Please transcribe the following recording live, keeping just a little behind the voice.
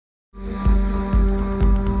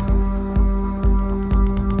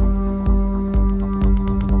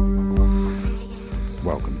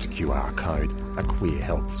QR Code, a queer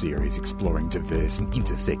health series exploring diverse and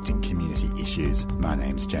intersecting community issues. My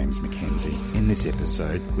name's James Mackenzie. In this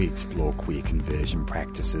episode, we explore queer conversion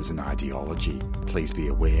practices and ideology. Please be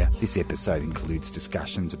aware, this episode includes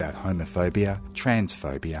discussions about homophobia,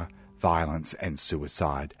 transphobia, violence and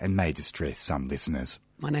suicide, and may distress some listeners.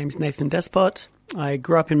 My name's Nathan Despot. I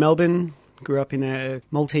grew up in Melbourne, grew up in a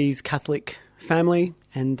Maltese Catholic family,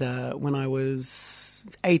 and when I was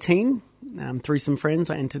 18, through some friends,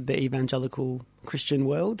 I entered the evangelical Christian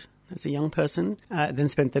world as a young person, then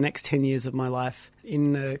spent the next 10 years of my life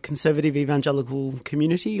in a conservative evangelical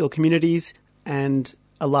community or communities, and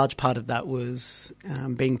a large part of that was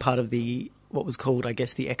being part of what was called, I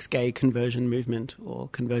guess, the ex-gay conversion movement or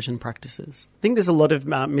conversion practices. I think there's a lot of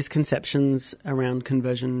misconceptions around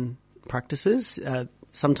conversion practices.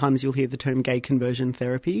 Sometimes you'll hear the term gay conversion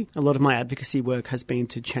therapy. A lot of my advocacy work has been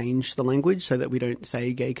to change the language so that we don't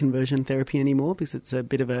say gay conversion therapy anymore, because it's a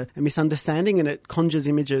bit of a misunderstanding, and it conjures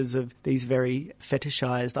images of these very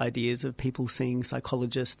fetishized ideas of people seeing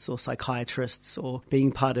psychologists or psychiatrists or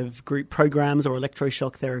being part of group programs or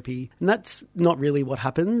electroshock therapy. And that's not really what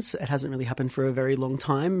happens. It hasn't really happened for a very long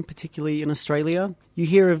time, particularly in Australia. You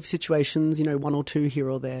hear of situations, one or two here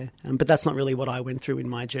or there, but that's not really what I went through in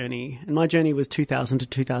my journey. And my journey was 2000 to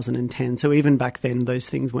 2010, so even back then those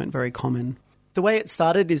things weren't very common. The way it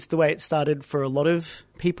started is the way it started for a lot of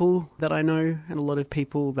people that I know and a lot of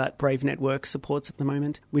people that Brave Network supports at the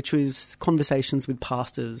moment, which was conversations with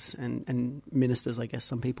pastors and ministers, I guess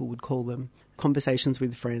some people would call them. Conversations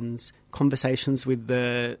with friends, conversations with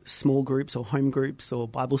the small groups or home groups or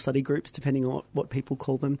Bible study groups, depending on what people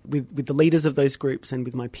call them, with the leaders of those groups and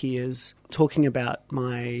with my peers, talking about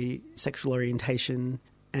my sexual orientation,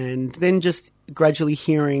 and then just gradually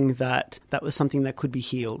hearing that was something that could be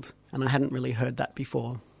healed. And I hadn't really heard that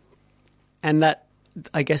before. And that,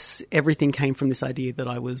 I guess, everything came from this idea that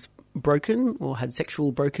I was broken or had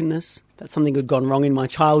sexual brokenness, that something had gone wrong in my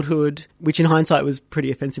childhood, which in hindsight was pretty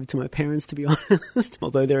offensive to my parents, to be honest.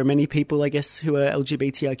 Although there are many people, I guess, who are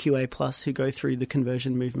LGBTIQA+ who go through the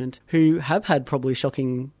conversion movement, who have had probably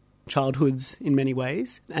shocking childhoods in many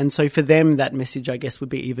ways. And so for them, that message, I guess, would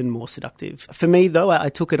be even more seductive. For me, though, I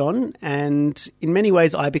took it on, and in many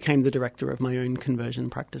ways, I became the director of my own conversion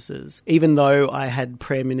practices. Even though I had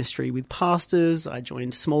prayer ministry with pastors, I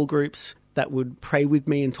joined small groups that would pray with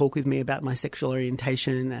me and talk with me about my sexual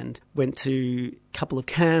orientation, and went to a couple of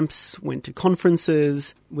camps, went to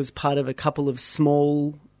conferences, was part of a couple of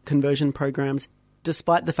small conversion programs.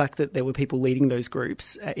 Despite the fact that there were people leading those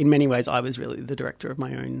groups, in many ways I was really the director of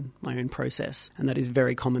my own process, and that is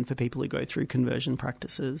very common for people who go through conversion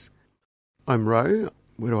practices. I'm Ro.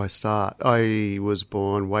 Where do I start? I was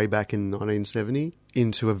born way back in 1970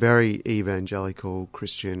 into a very evangelical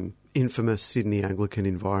Christian, infamous Sydney Anglican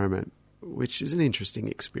environment, which is an interesting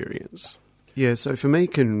experience. Yeah, so for me,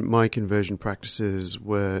 my conversion practices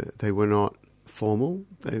were not formal.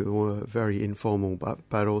 They were very informal,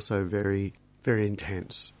 but also very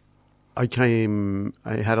intense. I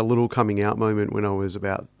had a little coming out moment when I was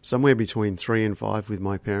about somewhere between 3 and 5 with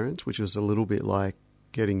my parents, which was a little bit like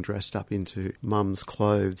getting dressed up into mum's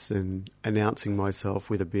clothes and announcing myself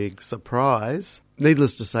with a big surprise.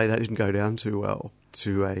 Needless to say, that didn't go down too well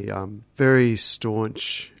to a very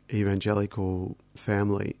staunch evangelical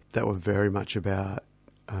family that were very much about,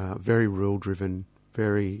 very rule-driven,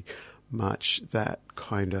 very much that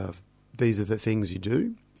kind of, these are the things you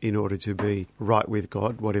do in order to be right with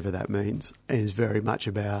God, whatever that means. And it's very much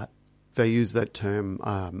about, they use that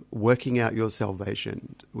term, working out your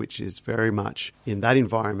salvation, which is very much, in that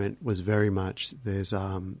environment, was very much, there's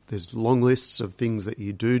long lists of things that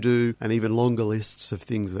you do, and even longer lists of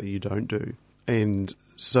things that you don't do. And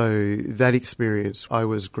so that experience, I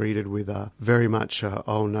was greeted with very much,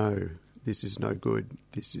 oh no, this is no good,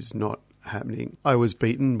 this is not happening. I was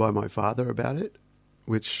beaten by my father about it,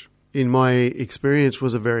 which in my experience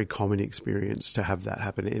was a very common experience to have that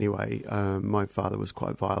happen anyway. My father was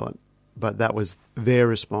quite violent, but that was their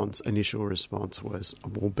response. Initial response was,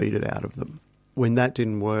 we'll beat it out of them. When that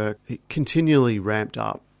didn't work, it continually ramped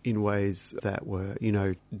up in ways that were,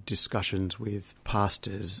 discussions with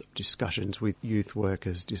pastors, discussions with youth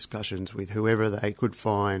workers, discussions with whoever they could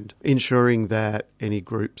find, ensuring that any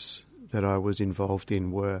groups that I was involved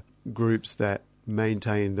in were groups that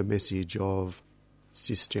maintained the message of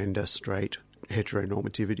cisgender, straight,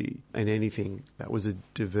 heteronormativity, and anything that was a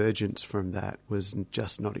divergence from that was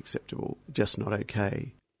just not acceptable, just not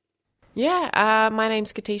okay. Yeah, my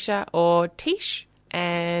name's Katisha, or Tish,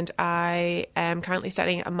 and I am currently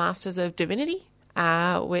studying a Masters of Divinity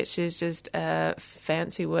which is just a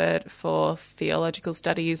fancy word for theological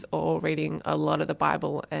studies or reading a lot of the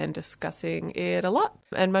Bible and discussing it a lot.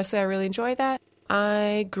 And mostly I really enjoy that.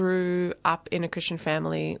 I grew up in a Christian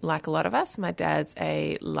family like a lot of us. My dad's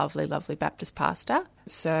a lovely, lovely Baptist pastor.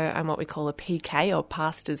 So I'm what we call a PK, or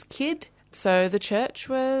pastor's kid. So the church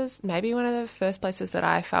was maybe one of the first places that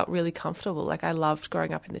I felt really comfortable. Like, I loved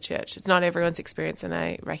growing up in the church. It's not everyone's experience, and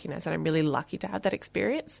I recognise that I'm really lucky to have that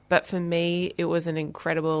experience. But for me, it was an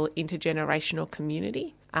incredible intergenerational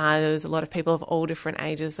community. There was a lot of people of all different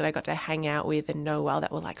ages that I got to hang out with and know well,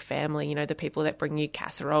 that were like family. You know, the people that bring you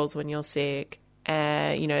casseroles when you're sick.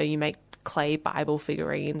 You know, you make clay Bible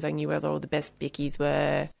figurines. I knew where all the best bickies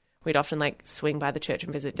were. We'd often like swing by the church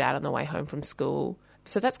and visit Dad on the way home from school.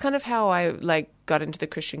 So that's kind of how I got into the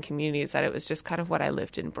Christian community, is that it was just kind of what I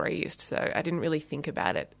lived and breathed. So I didn't really think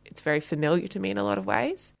about it. It's very familiar to me in a lot of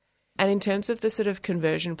ways. And in terms of the sort of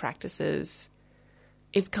conversion practices,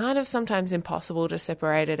 it's kind of sometimes impossible to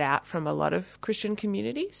separate it out from a lot of Christian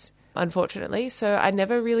communities, unfortunately. So I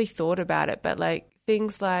never really thought about it, but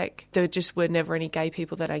things like there just were never any gay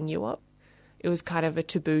people that I knew of. It was kind of a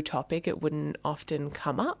taboo topic. It wouldn't often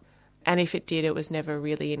come up. And if it did, it was never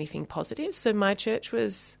really anything positive. So my church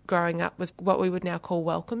growing up was what we would now call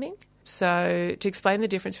welcoming. So to explain the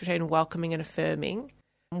difference between welcoming and affirming,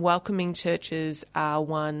 welcoming churches are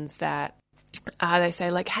ones that they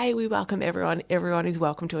say hey, we welcome everyone. Everyone is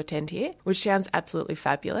welcome to attend here, which sounds absolutely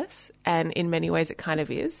fabulous. And in many ways it kind of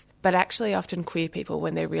is. But actually often queer people,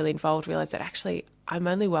 when they're really involved, realise that actually I'm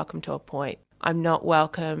only welcome to a point. I'm not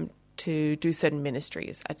welcome to do certain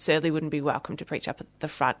ministries. I certainly wouldn't be welcome to preach up at the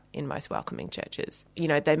front in most welcoming churches. You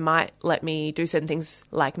know, they might let me do certain things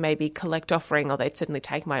like maybe collect offering, or they'd certainly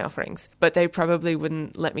take my offerings, but they probably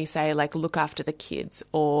wouldn't let me say look after the kids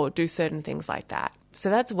or do certain things like that. So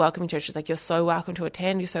that's welcoming churches. You're so welcome to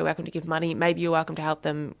attend, you're so welcome to give money, maybe you're welcome to help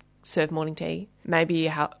them serve morning tea, maybe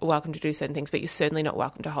you're welcome to do certain things, but you're certainly not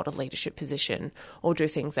welcome to hold a leadership position or do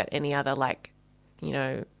things that any other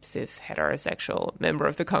cis heterosexual member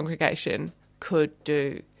of the congregation could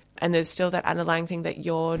do. And there's still that underlying thing that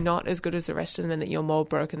you're not as good as the rest of them and that you're more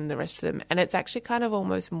broken than the rest of them. And it's actually kind of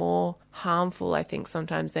almost more harmful, I think,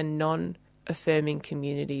 sometimes than non-affirming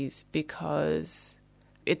communities, because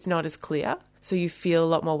it's not as clear. So you feel a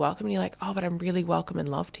lot more welcome and you're like, oh, but I'm really welcome and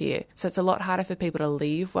loved here. So it's a lot harder for people to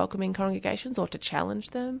leave welcoming congregations or to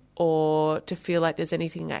challenge them or to feel like there's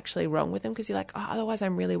anything actually wrong with them, because you're like, oh, otherwise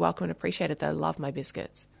I'm really welcome and appreciated. They love my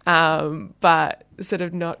biscuits. But sort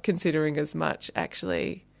of not considering as much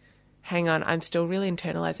actually, hang on, I'm still really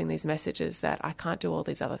internalizing these messages that I can't do all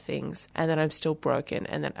these other things and that I'm still broken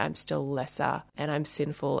and that I'm still lesser and I'm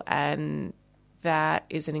sinful, and that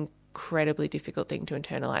is an incredibly difficult thing to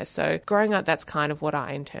internalize. So growing up, that's kind of what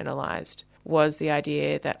I internalized, was the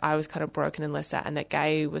idea that I was kind of broken and lesser and that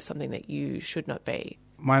gay was something that you should not be.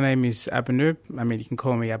 My name is Abanoob. I mean, you can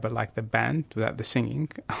call me Abba like the band without the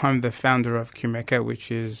singing. I'm the founder of QMECA, which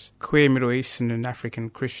is Queer Middle Eastern and African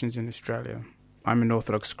Christians in Australia. I'm an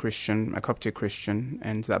Orthodox Christian, a Coptic Christian,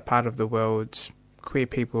 and that part of the world, queer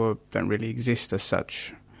people don't really exist as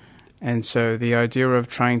such. And so the idea of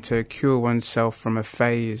trying to cure oneself from a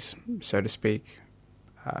phase, so to speak,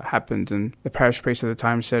 happened. And the parish priest at the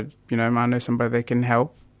time said, I know somebody that can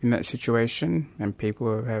help in that situation. And people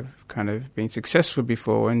who have kind of been successful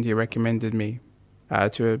before, and he recommended me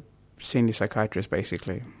to a senior psychiatrist,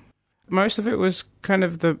 basically. Most of it was kind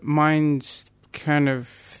of the mind's kind of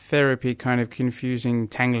therapy, kind of confusing,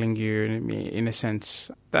 tangling you in a sense.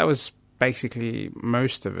 That was basically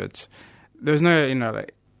most of it. There was no,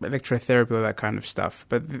 electrotherapy or that kind of stuff.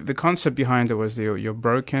 But the concept behind it was you're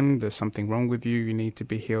broken, there's something wrong with you, you need to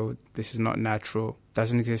be healed. This is not natural,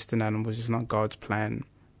 doesn't exist in animals, it's not God's plan.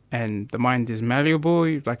 And the mind is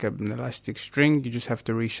malleable, like an elastic string, you just have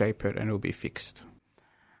to reshape it and it'll be fixed.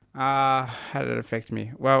 How did it affect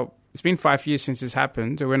me? Well, it's been 5 years since this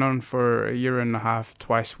happened. It went on for a year and a half,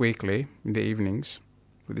 twice weekly in the evenings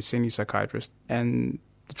with a senior psychiatrist. And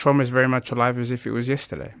the trauma is very much alive as if it was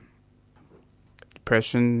yesterday.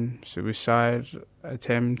 Depression, suicide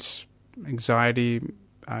attempts, anxiety,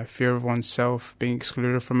 fear of oneself, being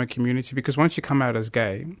excluded from a community. Because once you come out as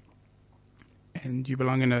gay and you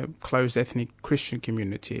belong in a closed ethnic Christian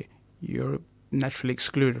community, you're naturally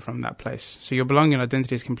excluded from that place. So your belonging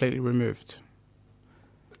identity is completely removed.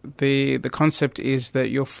 The concept is that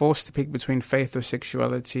you're forced to pick between faith or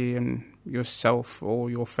sexuality and yourself or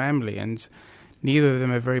your family, and neither of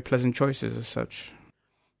them are very pleasant choices as such.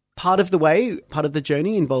 Part of the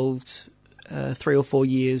journey involved 3 or 4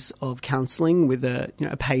 years of counselling with a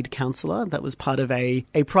paid counsellor. That was part of a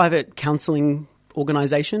private counselling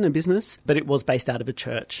organisation, a business, but it was based out of a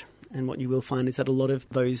church. And what you will find is that a lot of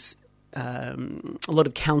those a lot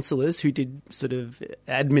of counsellors who did sort of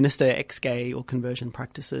administer ex-gay or conversion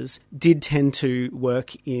practices did tend to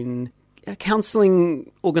work in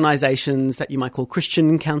counselling organisations that you might call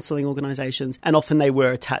Christian counselling organisations, and often they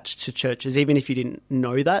were attached to churches. Even if you didn't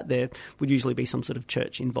know that, there would usually be some sort of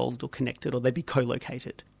church involved or connected, or they'd be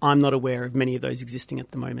co-located. I'm not aware of many of those existing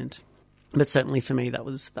at the moment, but certainly for me that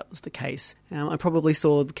was the case. I probably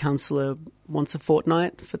saw the counsellor once a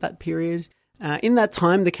fortnight for that period. In that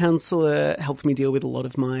time, the counsellor helped me deal with a lot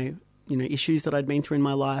of my issues that I'd been through in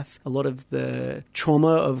my life, a lot of the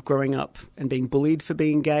trauma of growing up and being bullied for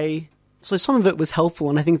being gay. So some of it was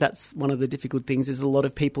helpful, and I think that's one of the difficult things is a lot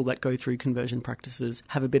of people that go through conversion practices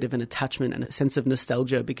have a bit of an attachment and a sense of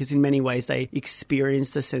nostalgia because in many ways they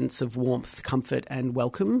experienced a sense of warmth, comfort and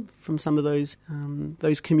welcome from some of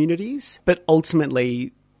those communities. But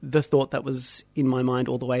ultimately, the thought that was in my mind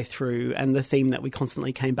all the way through and the theme that we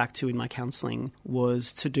constantly came back to in my counselling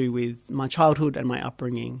was to do with my childhood and my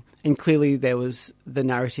upbringing. And clearly there was the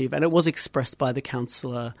narrative, and it was expressed by the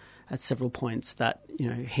counsellor at several points, that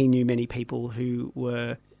he knew many people who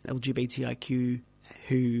were LGBTIQ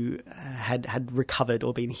who had recovered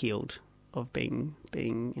or been healed of being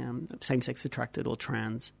same-sex attracted or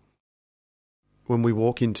trans. When we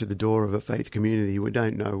walk into the door of a faith community, we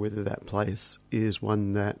don't know whether that place is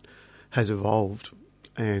one that has evolved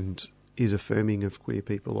and is affirming of queer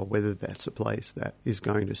people, or whether that's a place that is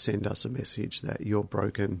going to send us a message that you're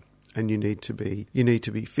broken and you need to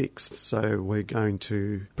be fixed. So we're going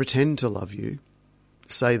to pretend to love you,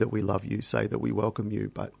 say that we love you, say that we welcome you,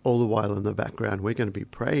 but all the while in the background we're going to be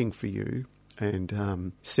praying for you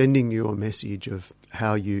and sending you a message of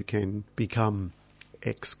how you can become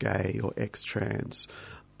ex-gay or ex-trans,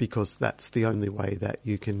 because that's the only way that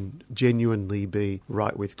you can genuinely be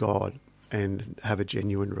right with God and have a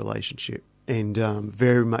genuine relationship. And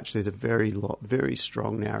very much there's a very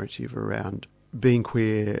strong narrative around being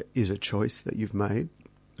queer is a choice that you've made,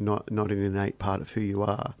 not an innate part of who you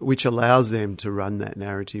are, which allows them to run that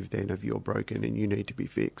narrative then of you're broken and you need to be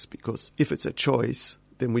fixed. Because if it's a choice,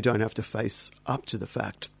 then we don't have to face up to the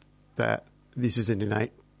fact that this is an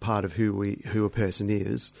innate part of who a person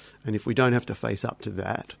is. And if we don't have to face up to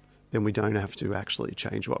that, then we don't have to actually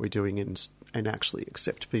change what we're doing and actually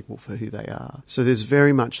accept people for who they are. So there's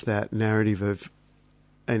very much that narrative of,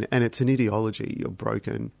 and it's an ideology, you're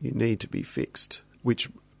broken, you need to be fixed, which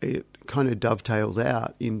it kind of dovetails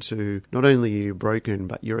out into not only are you broken,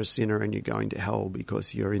 but you're a sinner and you're going to hell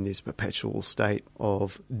because you're in this perpetual state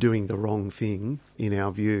of doing the wrong thing, in our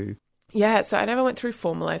view. Yeah, so I never went through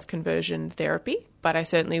formalised conversion therapy, but I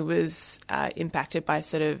certainly was impacted by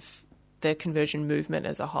sort of the conversion movement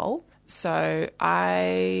as a whole. So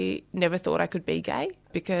I never thought I could be gay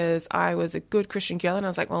because I was a good Christian girl, and I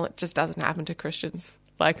was like, well, it just doesn't happen to Christians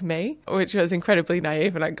like me, which was incredibly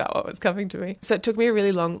naive, and I got what was coming to me. So it took me a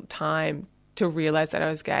really long time to realise that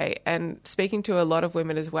I was gay. And speaking to a lot of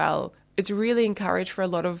women as well, it's really encouraged for a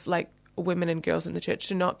lot of women and girls in the church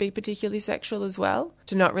to not be particularly sexual as well,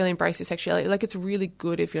 to not really embrace your sexuality. It's really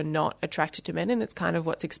good if you're not attracted to men, and it's kind of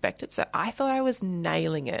what's expected. So I thought I was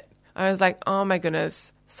nailing it. I was like, oh my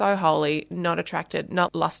goodness, so holy, not attracted,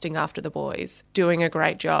 not lusting after the boys, doing a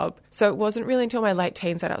great job. So it wasn't really until my late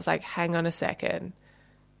teens that I was like, hang on a second.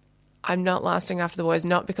 I'm not lusting after the boys,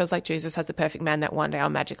 not because Jesus has the perfect man that one day I'll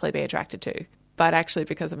magically be attracted to, but actually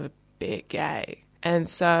because I'm a bit gay. And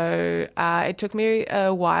so it took me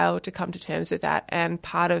a while to come to terms with that. And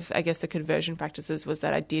part of, I guess, the conversion practices was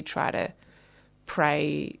that I did try to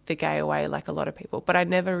pray the gay away like a lot of people, but I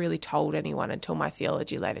never really told anyone until my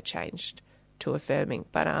theology later changed to affirming.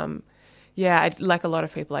 But like a lot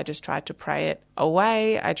of people, I just tried to pray it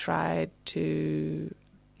away. I tried to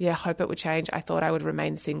hope it would change. I thought I would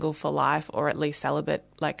remain single for life, or at least celibate.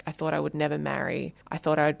 I thought I would never marry. I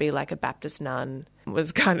thought I would be like a Baptist nun. It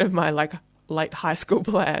was kind of my late high school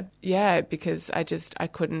plan. Yeah, because I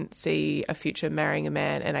couldn't see a future marrying a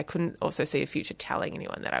man, and I couldn't also see a future telling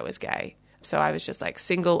anyone that I was gay. So I was just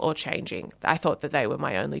single or changing. I thought that they were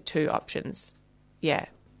my only two options. Yeah.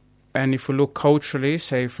 And if we look culturally,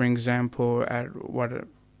 say, for example, at what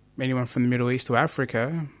anyone from the Middle East or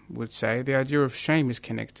Africa would say, the idea of shame is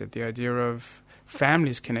connected. The idea of family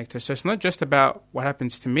is connected. So it's not just about what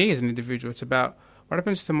happens to me as an individual. It's about what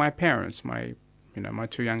happens to my parents, my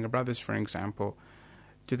two younger brothers, for example.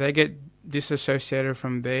 Do they get disassociated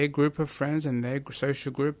from their group of friends and their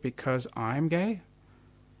social group because I'm gay?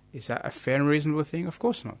 Is that a fair and reasonable thing? Of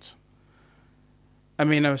course not. I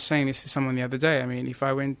was saying this to someone the other day. If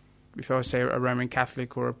I was, say, a Roman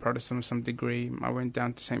Catholic or a Protestant of some degree, I went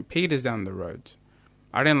down to St. Peter's down the road.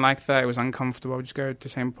 I didn't like that. It was uncomfortable. I would just go to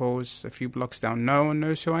St. Paul's a few blocks down. No one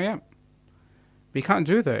knows who I am. But you can't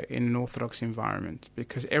do that in an Orthodox environment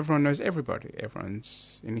because everyone knows everybody.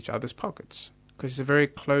 Everyone's in each other's pockets because it's a very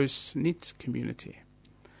close-knit community.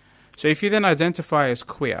 So if you then identify as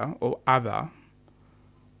queer or other,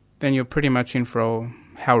 then you're pretty much in for a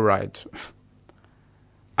hell ride.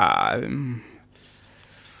 I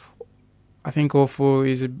think awful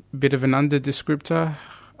is a bit of an under-descriptor.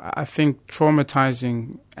 I think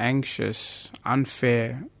traumatizing, anxious,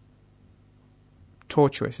 unfair,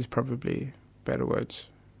 tortuous is probably better words.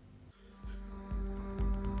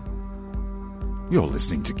 You're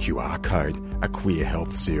listening to QR Code, a queer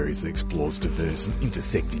health series that explores diverse and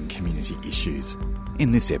intersecting community issues.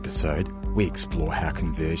 In this episode, we explore how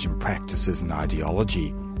conversion practices and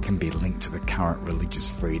ideology can be linked to the current religious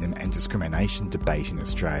freedom and discrimination debate in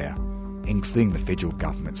Australia, including the federal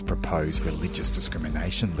government's proposed religious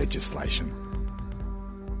discrimination legislation.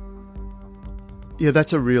 Yeah,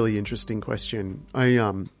 that's a really interesting question. I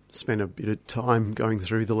spent a bit of time going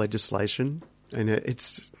through the legislation, and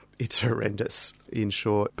it's horrendous, in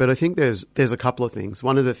short. But I think there's a couple of things.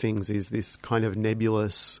 One of the things is this kind of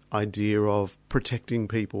nebulous idea of protecting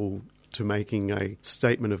people to making a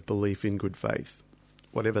statement of belief in good faith.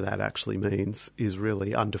 Whatever that actually means is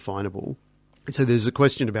really undefinable. So there's a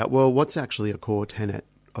question about, well, what's actually a core tenet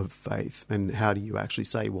of faith and how do you actually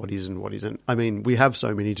say what is and what isn't? I mean, we have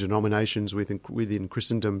so many denominations within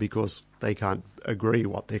Christendom because they can't agree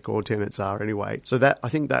what their core tenets are anyway. So that, I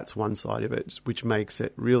think that's one side of it, which makes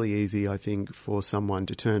it really easy, I think, for someone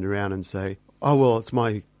to turn around and say, oh, well,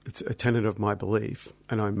 it's a tenet of my belief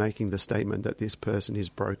and I'm making the statement that this person is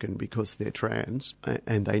broken because they're trans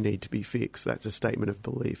and they need to be fixed. That's a statement of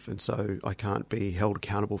belief, and so I can't be held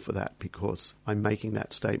accountable for that because I'm making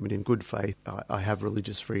that statement in good faith. I have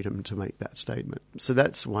religious freedom to make that statement. So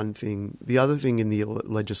that's one thing. The other thing in the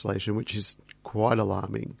legislation, which is quite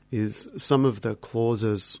alarming, is some of the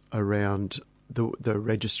clauses around the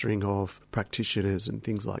registering of practitioners and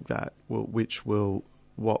things like that, what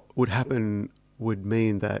would happen would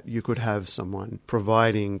mean that you could have someone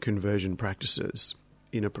providing conversion practices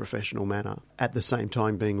in a professional manner at the same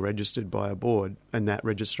time being registered by a board, and that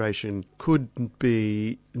registration could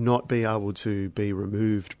not be able to be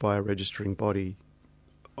removed by a registering body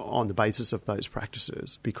on the basis of those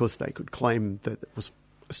practices because they could claim that it was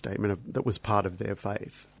a statement that was part of their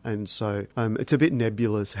faith. And so it's a bit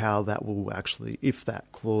nebulous how that will actually, if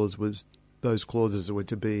those clauses were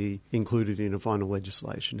to be included in a final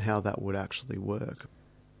legislation, how that would actually work.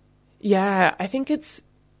 Yeah, I think it's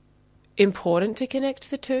important to connect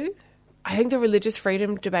the two. I think the religious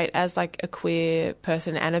freedom debate as like a queer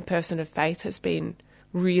person and a person of faith has been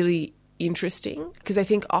really interesting because I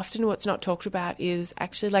think often what's not talked about is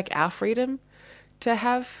actually like our freedom to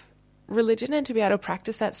have religion and to be able to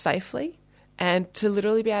practice that safely and to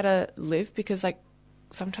literally be able to live, because like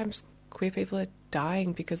sometimes queer people are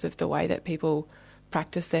dying because of the way that people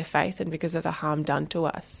practice their faith and because of the harm done to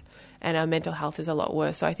us, and our mental health is a lot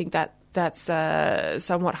worse. So I think that's a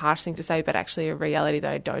somewhat harsh thing to say, but actually a reality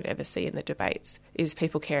that I don't ever see in the debates is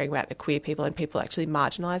people caring about the queer people and people actually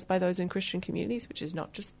marginalised by those in Christian communities, which is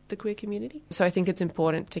not just the queer community. So I think it's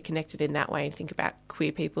important to connect it in that way and think about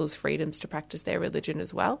queer people's freedoms to practice their religion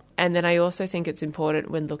as well. And then I also think it's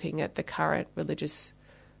important when looking at the current religious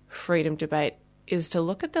freedom debate is to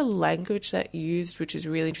look at the language that used, which is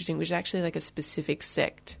really interesting, which is actually like a specific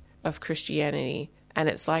sect of Christianity. And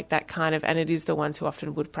it's like that kind of, and it is the ones who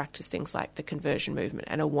often would practice things like the conversion movement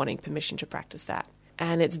and are wanting permission to practice that.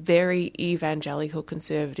 And it's very evangelical,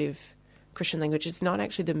 conservative Christian language. It's not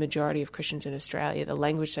actually the majority of Christians in Australia. The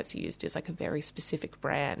language that's used is like a very specific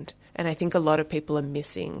brand. And I think a lot of people are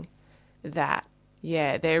missing that.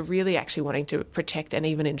 Yeah, they're really actually wanting to protect and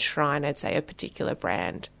even enshrine, I'd say, a particular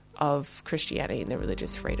brand of Christianity in the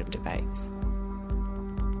religious freedom debates.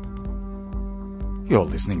 You're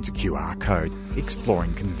listening to QR Code,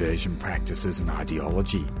 exploring conversion practices and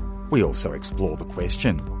ideology. We also explore the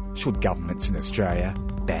question, should governments in Australia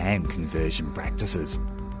ban conversion practices?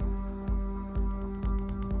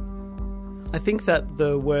 I think that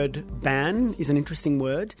the word ban is an interesting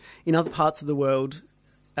word. In other parts of the world,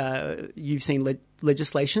 you've seen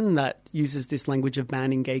legislation that uses this language of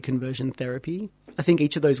banning gay conversion therapy. I think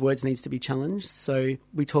each of those words needs to be challenged. So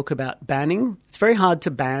we talk about banning. It's very hard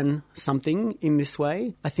to ban something in this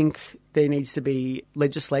way. I think there needs to be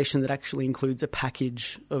legislation that actually includes a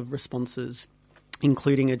package of responses,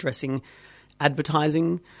 including addressing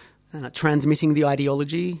advertising, transmitting the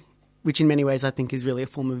ideology, which in many ways I think is really a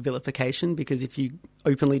form of vilification, because if you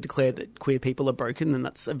openly declare that queer people are broken, then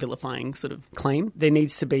that's a vilifying sort of claim. There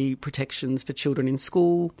needs to be protections for children in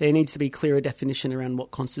school. There needs to be clearer definition around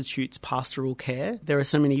what constitutes pastoral care. There are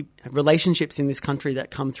so many relationships in this country that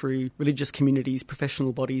come through religious communities,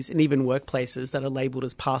 professional bodies, and even workplaces that are labelled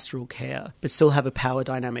as pastoral care, but still have a power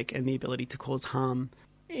dynamic and the ability to cause harm.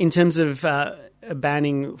 In terms of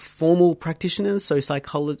banning formal practitioners, so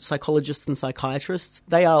psychologists and psychiatrists,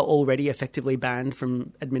 they are already effectively banned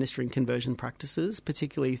from administering conversion practices,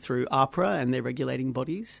 particularly through AHPRA and their regulating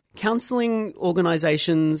bodies. Counselling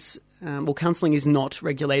organisations, counselling is not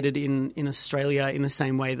regulated in Australia in the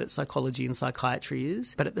same way that psychology and psychiatry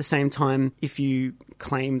is. But at the same time, if you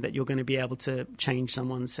claim that you're going to be able to change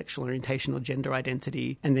someone's sexual orientation or gender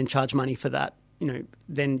identity and then charge money for that,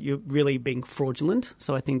 then you're really being fraudulent.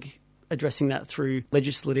 So I think addressing that through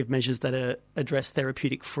legislative measures that address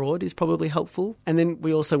therapeutic fraud is probably helpful. And then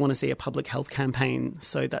we also want to see a public health campaign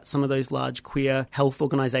so that some of those large queer health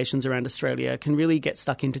organisations around Australia can really get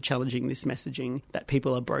stuck into challenging this messaging that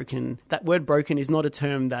people are broken. That word broken is not a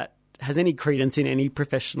term that has any credence in any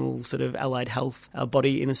professional sort of allied health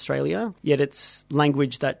body in Australia, yet it's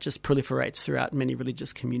language that just proliferates throughout many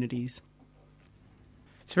religious communities.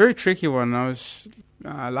 It's a very tricky one.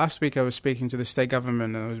 Last week I was speaking to the state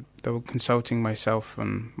government and they were consulting myself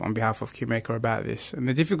on behalf of QMECA about this. And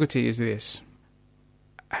the difficulty is this.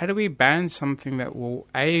 How do we ban something that will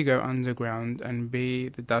A, go underground, and B,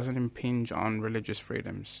 that doesn't impinge on religious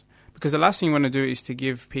freedoms? Because the last thing you want to do is to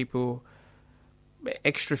give people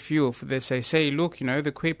extra fuel for this. Say, look,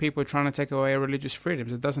 the queer people are trying to take away our religious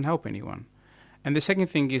freedoms. It doesn't help anyone. And the second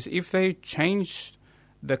thing is, if they change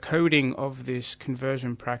the coding of this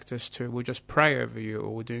conversion practice to we'll just pray over you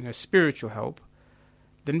or we're doing a spiritual help,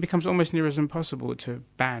 then it becomes almost near as impossible to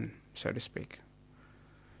ban, so to speak.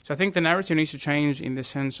 So I think the narrative needs to change in the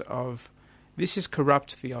sense of this is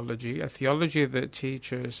corrupt theology, a theology that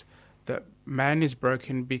teaches that man is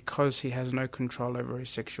broken because he has no control over his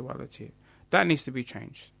sexuality. That needs to be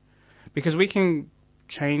changed. Because we can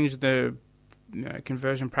change the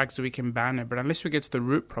conversion practice, we can ban it, but unless we get to the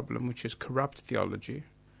root problem, which is corrupt theology,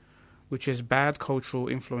 which is bad cultural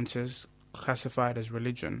influences classified as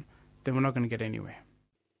religion, then we're not going to get anywhere.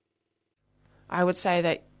 I would say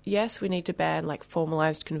that, yes, we need to ban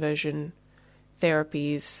formalised conversion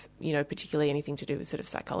therapies, particularly anything to do with sort of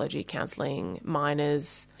psychology, counselling,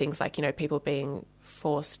 minors, things like, people being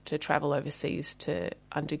forced to travel overseas to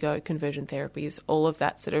undergo conversion therapies, all of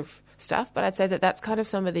that sort of stuff. But I'd say that that's kind of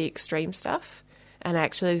some of the extreme stuff and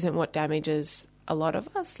actually isn't what damages a lot of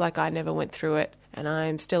us. I never went through it and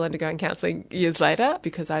I'm still undergoing counselling years later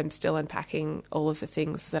because I'm still unpacking all of the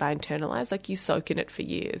things that I internalised. You soak in it for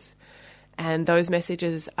years. And those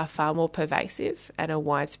messages are far more pervasive and are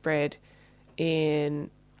widespread in,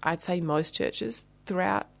 I'd say, most churches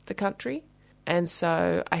throughout the country. And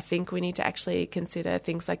so I think we need to actually consider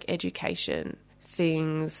things like education,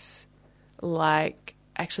 things like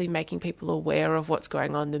actually making people aware of what's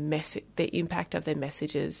going on, the impact of their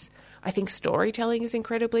messages. I think storytelling is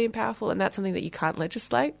incredibly powerful, and that's something that you can't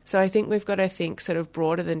legislate. So I think we've got to think sort of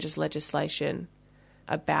broader than just legislation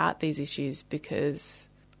about these issues, because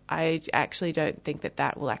I actually don't think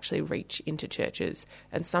that will actually reach into churches.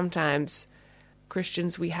 And sometimes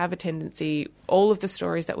Christians, we have a tendency, all of the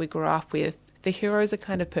stories that we grew up with, the heroes are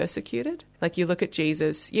kind of persecuted. You look at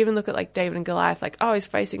Jesus, you even look at David and Goliath, he's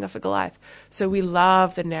facing off a Goliath. So we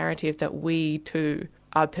love the narrative that we too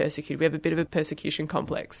are persecuted. We have a bit of a persecution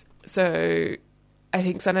complex. So I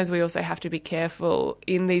think sometimes we also have to be careful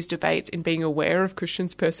in these debates in being aware of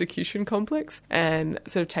Christians' persecution complex and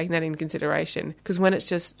sort of taking that into consideration. Because when it's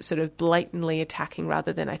just sort of blatantly attacking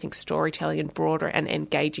rather than, I think, storytelling and broader and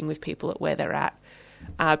engaging with people at where they're at,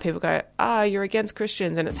 people go, you're against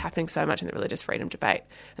Christians, and it's happening so much in the religious freedom debate.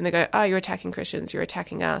 And they go, you're attacking Christians, you're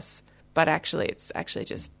attacking us. But actually, it's actually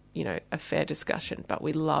just, a fair discussion. But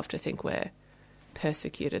we love to think we're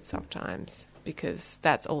persecuted sometimes because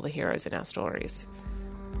that's all the heroes in our stories.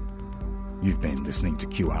 You've been listening to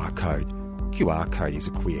QR Code. QR Code is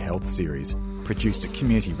a queer health series produced at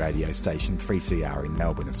community radio station 3CR in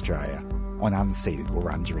Melbourne, Australia, on unceded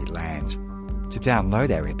Wurundjeri land. To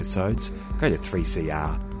download our episodes, go to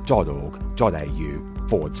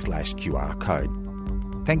 3cr.org.au/QR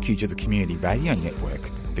Code. Thank you to the Community Radio Network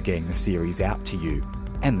for getting the series out to you,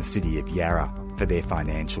 and the City of Yarra for their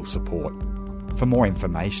financial support. For more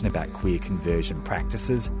information about queer conversion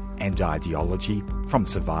practices and ideology from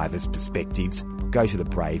survivors' perspectives, go to the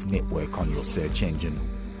Brave Network on your search engine.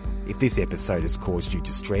 If this episode has caused you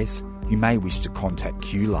distress, you may wish to contact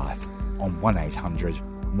Q-Life on 1800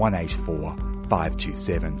 184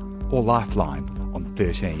 527 or Lifeline on on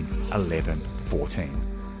 13, 11,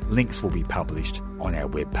 14. Links will be published on our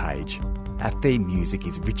webpage. Our theme music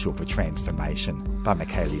is Ritual for Transformation by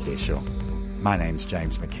Michaeli Veschel. My name's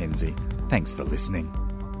James Mackenzie. Thanks for listening.